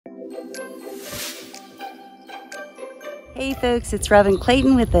Hey folks, it's Robin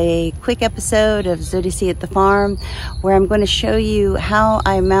Clayton with a quick episode of Zodiac at the Farm, where I'm going to show you how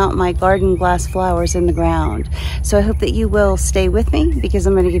I mount my garden glass flowers in the ground. So I hope that you will stay with me, because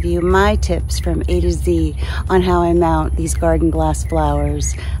I'm going to give you my tips from A to Z on how I mount these garden glass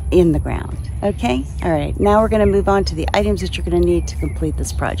flowers in the ground. Okay? All right, now we're going to move on to the items that you're going to need to complete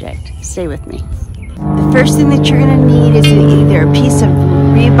this project. Stay with me. The first thing that you're going to need is either a piece of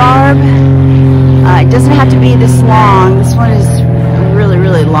rebar. It doesn't have to be this long. This one is really,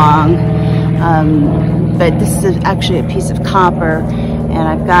 really long. But this is actually a piece of copper. And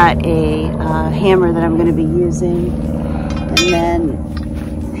I've got a hammer that I'm going to be using. And then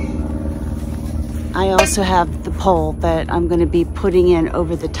I also have the pole that I'm going to be putting in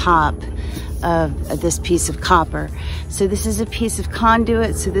over the top of this piece of copper. So this is a piece of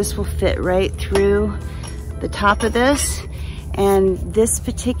conduit, so this will fit right through the top of this. And this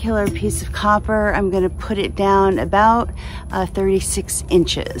particular piece of copper, I'm going to put it down about 36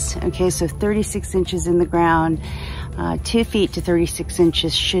 inches. Okay, so 36 inches in the ground, 2 feet to 36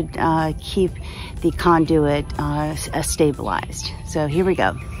 inches should keep the conduit stabilized. So here we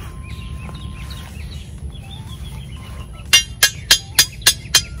go.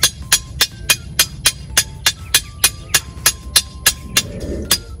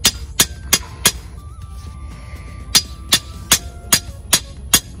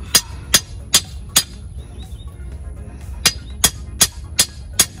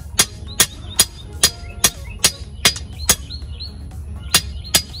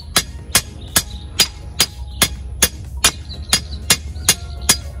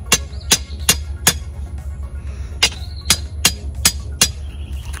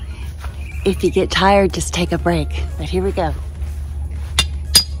 If you get tired, just take a break. But here we go.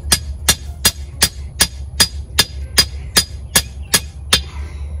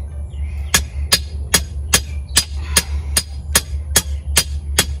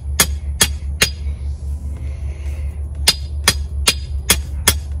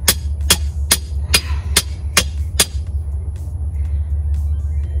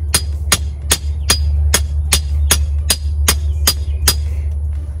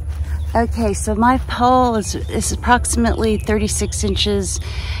 Okay, so my pole is approximately 36 inches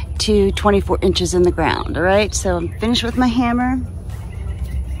to 24 inches in the ground, all right? So I'm finished with my hammer.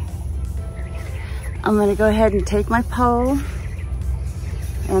 I'm gonna go ahead and take my pole,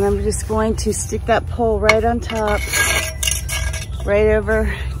 and I'm just going to stick that pole right on top, right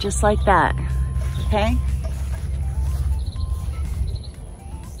over, just like that, okay?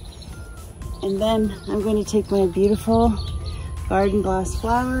 And then I'm going to take my beautiful garden glass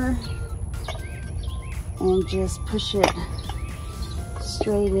flower and just push it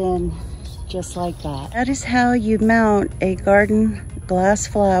straight in, just like that. That is how you mount a garden glass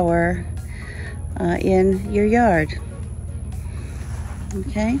flower in your yard.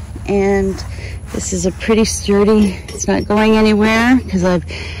 Okay, and this is a pretty sturdy, it's not going anywhere because I've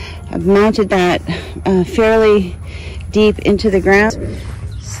mounted that fairly deep into the ground.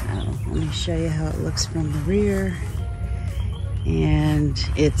 So let me show you how it looks from the rear, and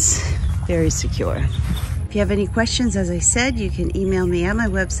it's very secure. If you have any questions, as I said, you can email me at my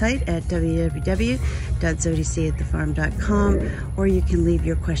website at www.zodiacatthefarm.com, or you can leave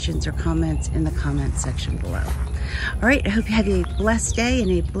your questions or comments in the comment section below. All right, I hope you have a blessed day and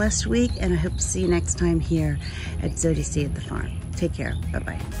a blessed week, and I hope to see you next time here at Zodiac at the Farm. Take care.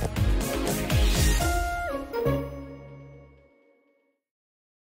 Bye-bye.